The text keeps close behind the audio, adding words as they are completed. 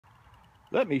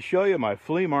Let me show you my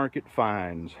flea market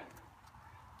finds.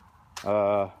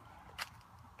 I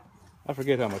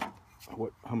forget how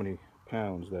many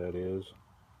pounds that is.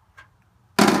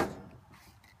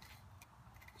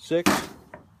 6.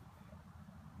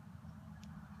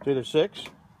 It's either 6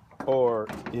 or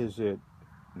is it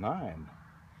 9?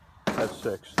 That's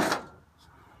 6.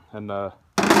 And that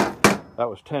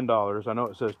was $10. I know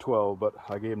it says 12, but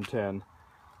I gave him 10.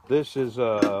 This is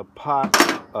a pot,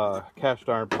 cast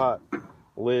iron pot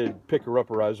lid picker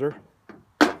upperizer,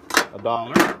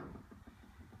 $1.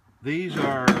 These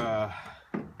are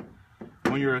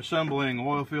when you're assembling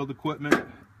oil field equipment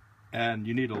and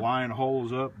you need to line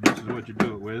holes up, this is what you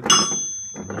do it with.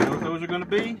 You know what those are going to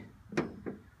be?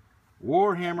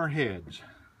 Warhammer heads.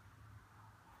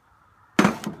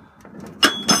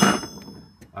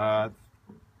 I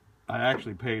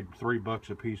actually paid $3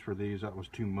 a piece for these. That was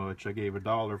too much. I gave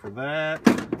 $1 for that.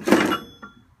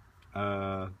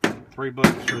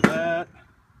 $3 for that.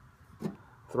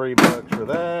 $3 for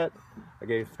that. I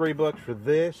gave $3 for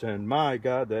this, and my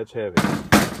God, that's heavy.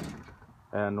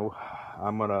 And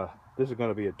this is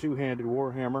gonna be a two-handed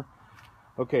Warhammer.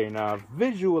 Okay, now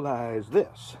visualize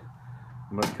this.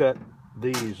 I'm gonna cut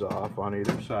these off on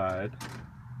either side.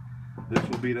 This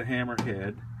will be the hammer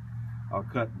head. I'll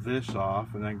cut this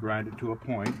off and then grind it to a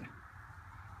point.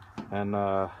 And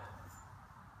I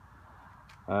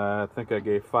think I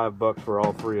gave $5 for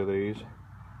all 3 of these.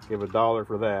 Give $1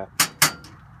 for that.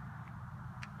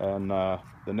 And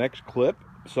the next clip,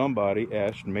 somebody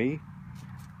asked me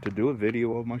to do a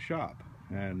video of my shop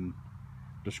and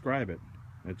describe it,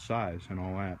 its size and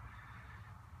all that.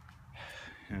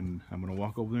 And I'm gonna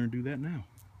walk over there and do that now.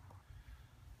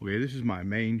 Okay, this is my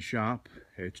main shop.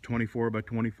 It's 24 by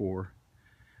 24.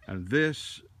 And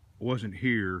this wasn't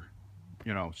here,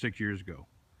 6 years ago.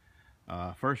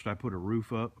 First I put a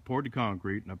roof up, poured the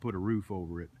concrete, and I put a roof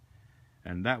over it.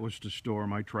 And that was to store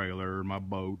my trailer, my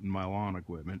boat, and my lawn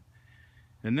equipment.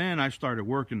 And then I started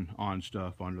working on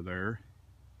stuff under there.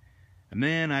 And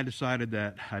then I decided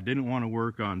that I didn't want to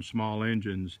work on small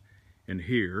engines in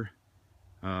here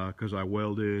because I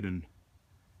welded and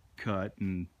cut,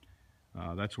 and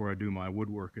that's where I do my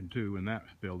woodworking too, in that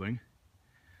building.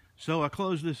 So I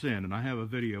closed this in, and I have a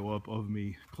video up of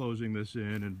me closing this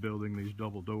in and building these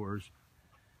double doors.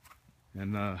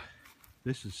 And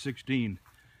this is 16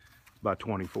 by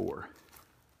 24.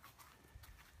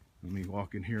 Let me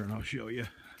walk in here and I'll show you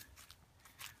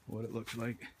what it looks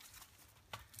like.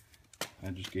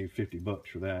 I just gave $50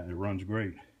 for that. It runs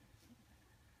great.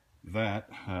 That,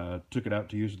 took it out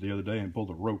to use it the other day and pulled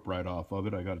the rope right off of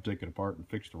it. I got to take it apart and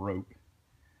fix the rope.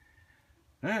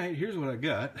 Alright, here's what I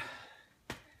got.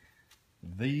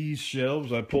 These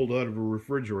shelves I pulled out of a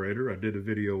refrigerator. I did a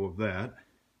video of that.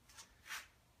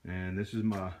 And this is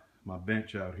my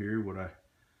bench out here.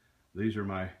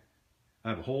 I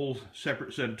have a whole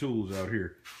separate set of tools out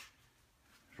here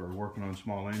for working on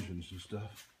small engines and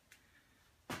stuff.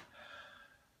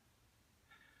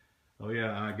 Oh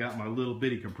yeah, I got my little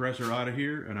bitty compressor out of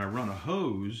here, and I run a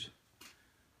hose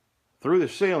through the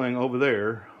ceiling over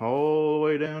there, all the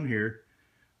way down here,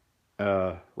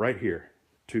 right here,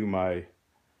 to my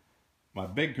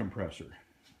big compressor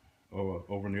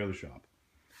over in the other shop.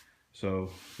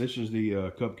 So this is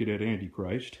the Cub Cadet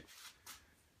Antichrist,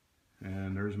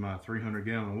 and there's my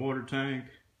 300-gallon water tank.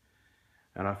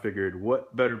 And I figured,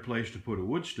 what better place to put a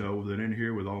wood stove than in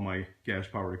here with all my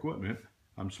gas-powered equipment.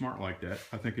 I'm smart like that.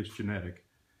 I think it's genetic.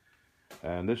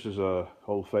 And this is a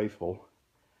Old Faithful,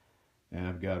 and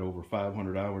I've got over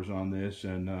 500 hours on this,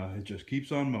 and it just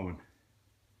keeps on mowing.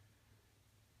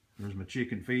 There's my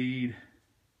chicken feed.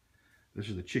 This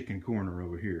is the chicken corner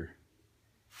over here.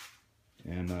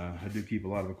 And I do keep a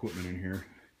lot of equipment in here,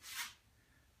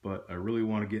 but I really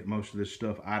want to get most of this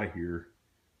stuff out of here,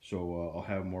 so I'll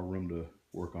have more room to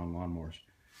work on lawnmowers.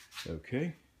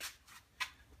 Okay,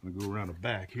 I'm gonna go around the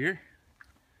back here.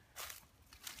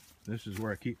 This is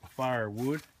where I keep my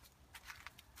firewood.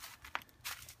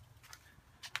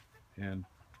 And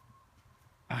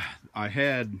I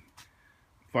had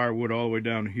firewood all the way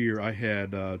down here. I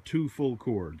had 2 full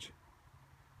cords.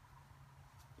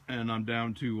 And I'm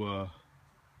down to a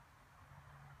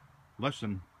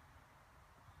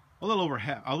little over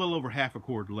half a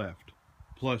cord left.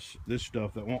 Plus this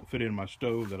stuff that won't fit in my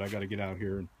stove that I got to get out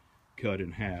here and cut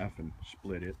in half and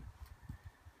split it.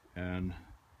 And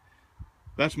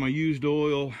that's my used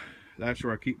oil. That's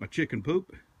where I keep my chicken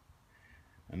poop.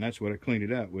 And that's what I clean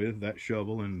it out with, that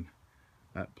shovel and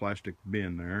that plastic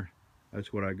bin there.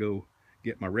 That's what I go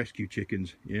get my rescue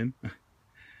chickens in.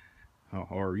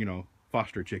 Or,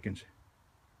 foster chickens.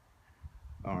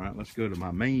 All right, let's go to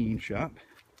my main shop.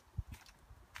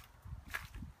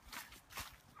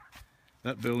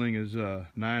 That building is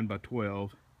 9 by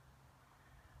 12.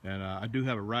 And I do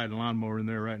have a riding lawnmower in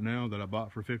there right now that I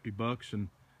bought for 50 bucks and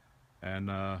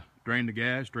drained the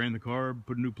gas, drained the carb,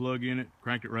 put a new plug in it,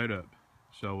 cranked it right up.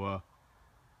 So as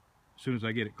soon as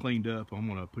I get it cleaned up, I'm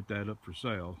gonna put that up for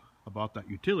sale. I bought that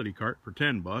utility cart for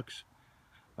 10 bucks.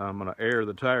 I'm gonna air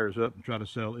the tires up and try to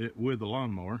sell it with the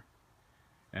lawnmower.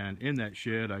 And in that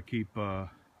shed, I keep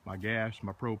my gas,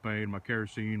 my propane, my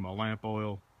kerosene, my lamp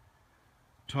oil,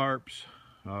 tarps,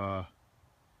 and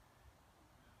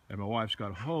my wife's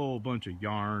got a whole bunch of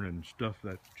yarn and stuff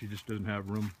that she just doesn't have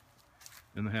room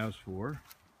in the house for.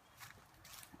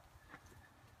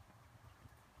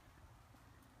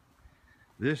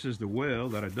 This is the well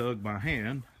that I dug by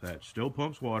hand that still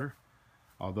pumps water,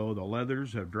 although the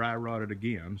leathers have dry rotted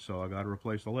again, so I got to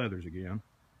replace the leathers again.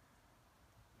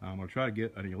 I'm going to try to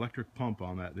get an electric pump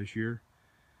on that this year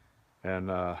and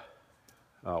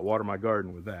water my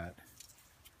garden with that.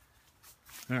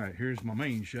 All right, here's my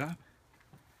main shop.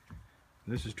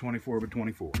 This is 24 by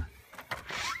 24.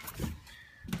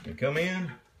 You come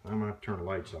in, I'm going to turn the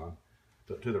lights on.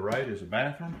 To the right is a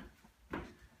bathroom,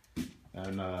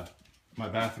 and my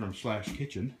bathroom slash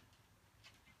kitchen.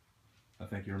 I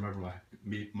think you remember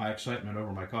my excitement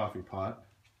over my coffee pot.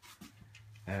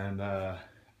 And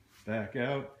back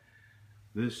out,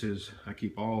 this is, I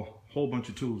keep a whole bunch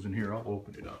of tools in here. I'll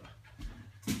open it up.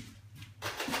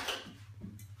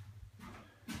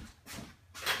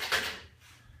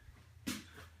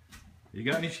 You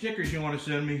got any stickers you want to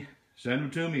send me? Send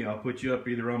them to me. I'll put you up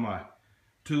either on my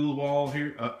tool wall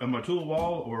here, on my tool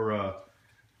wall, or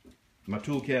my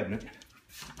tool cabinet.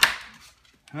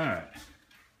 All right.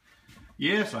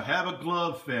 Yes, I have a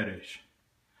glove fetish.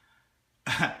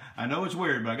 I know it's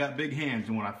weird, but I got big hands,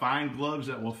 and when I find gloves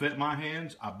that will fit my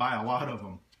hands, I buy a lot of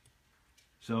them.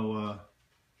 So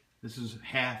this is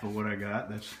half of what I got.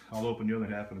 I'll open the other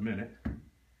half in a minute.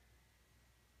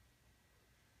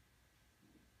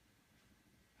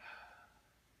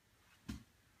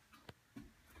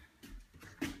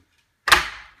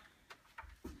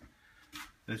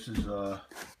 This is a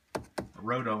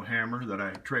roto hammer that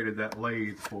I traded that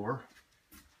lathe for.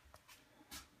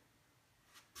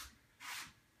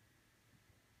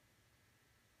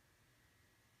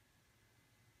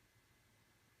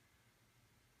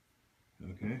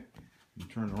 Okay, you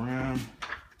turn around.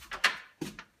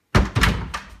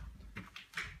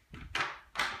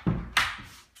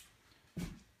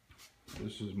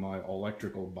 This is my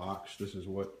electrical box. This is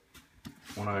what,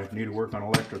 when I need to work on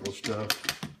electrical stuff,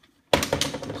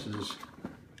 this is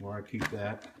where I keep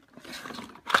that.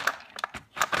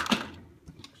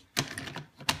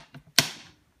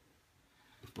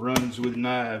 Runs with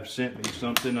Knives sent me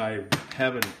something. I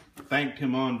haven't thanked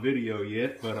him on video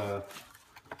yet, but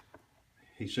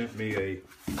he sent me a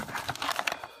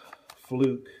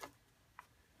Fluke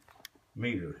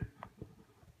meter,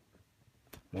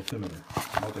 multimeter.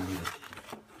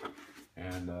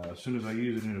 And as soon as I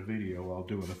use it in a video, I'll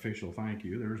do an official thank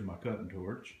you. There's my cutting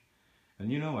torch.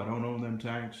 And you know, I don't own them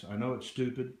tanks. I know it's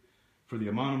stupid. For the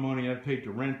amount of money I paid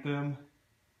to rent them,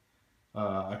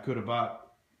 I could have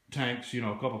bought tanks, you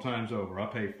know, a couple times over. I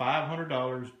pay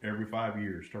 $500 every 5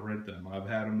 years to rent them. I've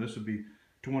had them, this would be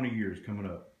 20 years coming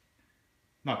up.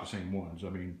 Not the same ones. I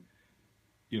mean,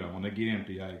 you know, when they get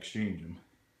empty, I exchange them.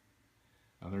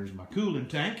 Now there's my cooling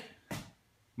tank.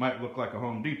 Might look like a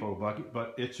Home Depot bucket,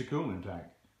 but it's a cooling tank.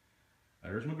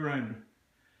 There's my grinder.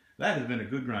 That has been a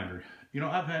good grinder. You know,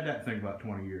 I've had that thing about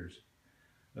 20 years.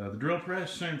 The drill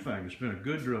press, same thing. It's been a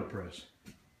good drill press.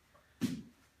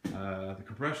 The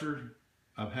compressor,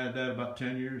 I've had that about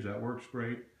 10 years. That works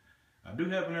great. I do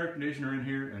have an air conditioner in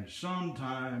here, and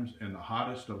sometimes in the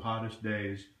hottest of hottest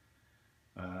days,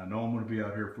 I know I'm going to be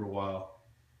out here for a while,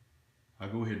 I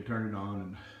go ahead and turn it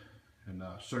on and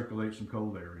circulate some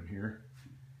cold air in here.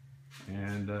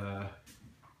 And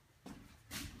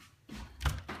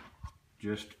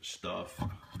just stuff.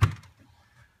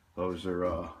 Those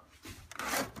are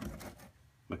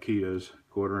Makia's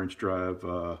 1/4-inch drive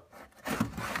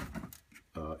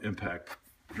impact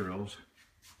drills.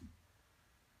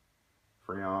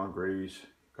 Freon, grease,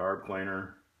 carb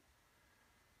cleaner,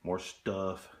 more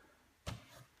stuff.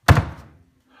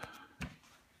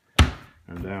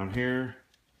 And down here,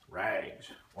 rags,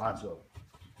 lots of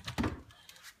them.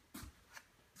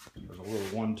 There's a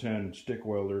little 110 stick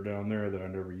welder down there that I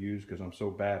never use because I'm so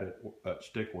bad at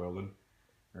stick welding.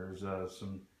 There's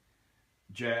some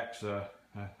jacks,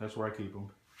 that's where I keep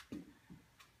them.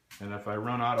 And if I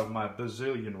run out of my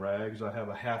bazillion rags, I have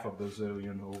a half a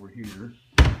bazillion over here.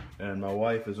 And my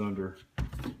wife is under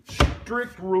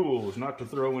strict rules not to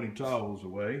throw any towels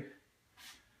away.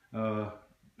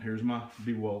 Here's my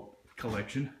DeWalt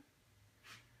collection.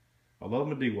 I love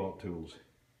my DeWalt tools.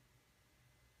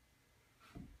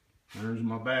 There's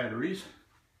my batteries.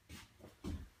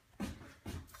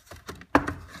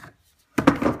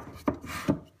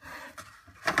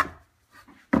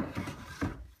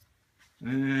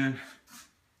 And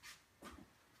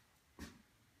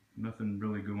nothing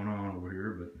really going on over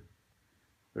here, but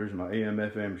there's my AM,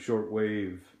 FM,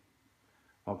 shortwave,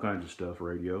 all kinds of stuff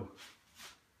radio.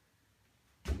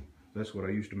 That's what I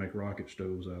used to make rocket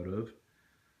stoves out of.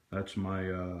 That's my,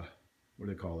 what do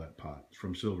they call that pot? It's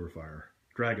from Silverfire.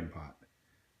 Dragon pot.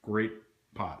 Great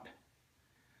pot.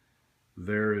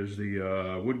 There is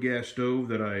the wood gas stove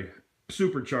that I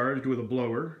supercharged with a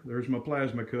blower. There's my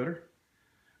plasma cutter.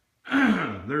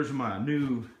 There's my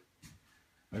new,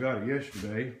 I got it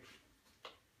yesterday,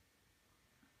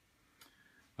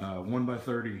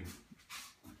 1x30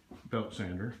 belt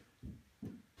sander.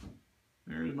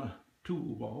 There's my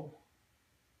tool ball.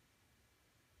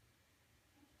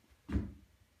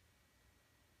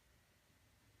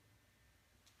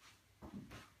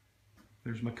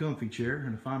 There's my comfy chair,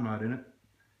 and if I'm not in it,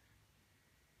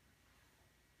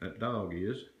 that dog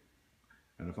is.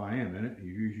 And if I am in it,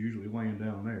 he's usually laying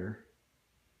down there.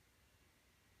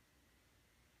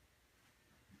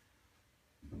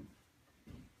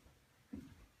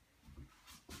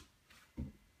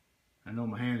 I know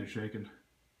my hands are shaking.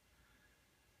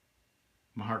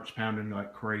 My heart's pounding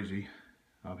like crazy.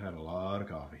 I've had a lot of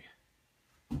coffee.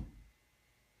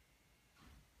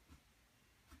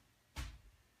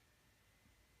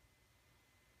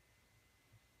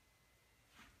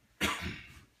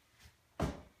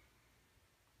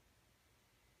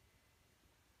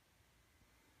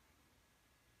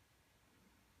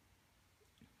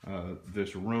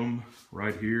 This room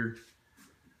right here,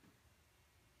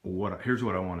 here's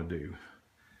what I want to do.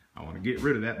 I want to get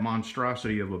rid of that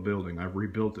monstrosity of a building. I've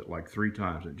rebuilt it like 3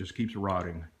 times. It just keeps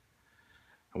rotting.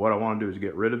 And what I want to do is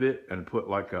get rid of it and put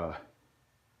like a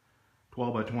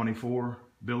 12x24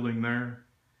 building there.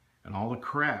 And all the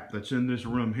crap that's in this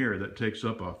room here that takes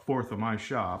up 1/4 of my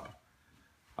shop,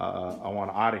 I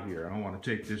want out of here. I want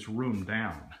to take this room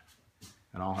down.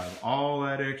 And I'll have all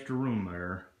that extra room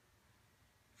there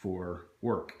for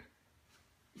work.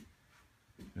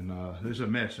 And there's a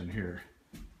mess in here.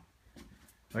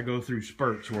 I go through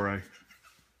spurts where I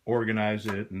organize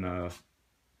it and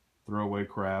throw away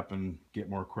crap and get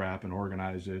more crap and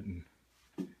organize it. And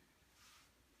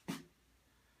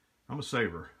I'm a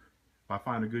saver. If I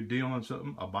find a good deal on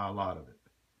something, I'll buy a lot of it.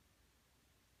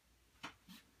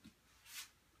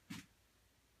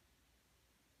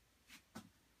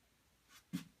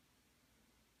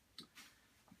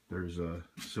 There's a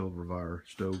Silverfire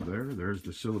stove there. There's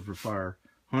the Silverfire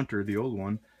Hunter, the old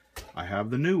one. I have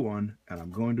the new one, and I'm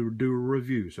going to do a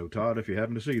review. So Todd, if you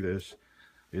happen to see this,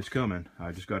 it's coming.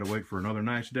 I just got to wait for another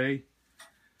nice day,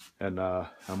 and I'm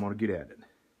going to get at it.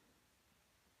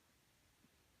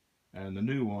 And the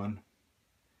new one,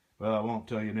 well, I won't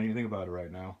tell you anything about it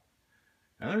right now.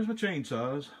 And there's my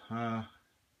chainsaws.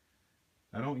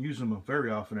 I don't use them very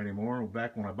often anymore.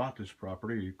 Back when I bought this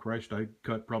property, Christ, I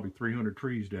cut probably 300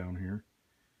 trees down here.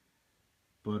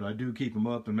 But I do keep them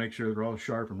up and make sure they're all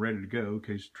sharp and ready to go in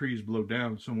case trees blow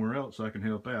down somewhere else I can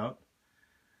help out.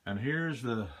 And here's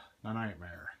the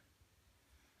nightmare.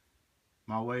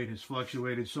 My weight has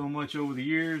fluctuated so much over the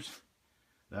years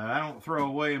that I don't throw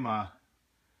away my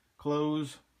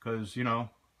clothes because, you know,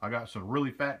 I got some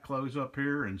really fat clothes up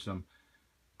here and some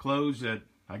clothes that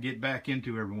I get back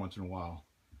into every once in a while.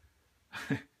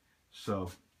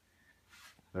 So,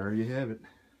 there you have it.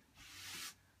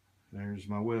 There's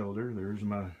my welder. There's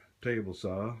my table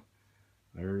saw.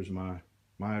 There's my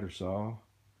miter saw.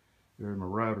 There's my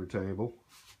router table.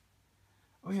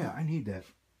 Oh yeah, I need that.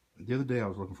 The other day I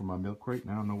was looking for my milk crate.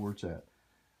 Now I know where it's at.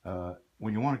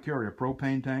 When you want to carry a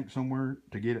propane tank somewhere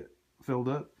to get it filled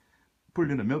up, put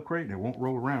it in a milk crate and it won't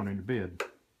roll around in your bed.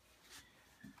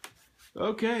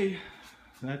 Okay.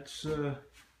 That's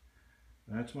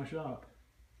my shop.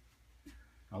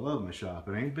 I love my shop.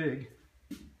 It ain't big,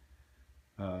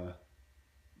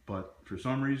 but for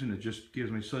some reason it just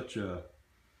gives me such a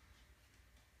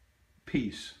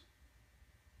peace,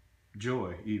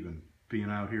 joy, even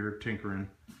being out here tinkering,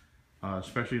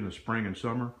 especially in the spring and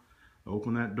summer.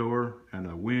 Open that door and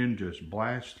the wind just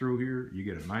blasts through here. You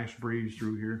get a nice breeze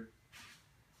through here.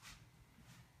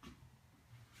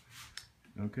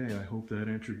 Okay, I hope that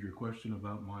answered your question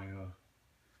about my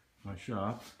my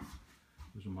shop.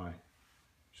 Those are my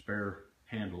spare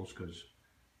handles, because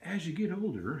as you get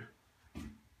older,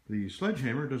 the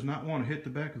sledgehammer does not want to hit the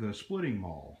back of the splitting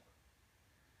maul.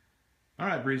 All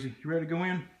right, Breezy, you ready to go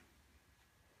in?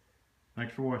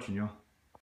 Thanks for watching, y'all.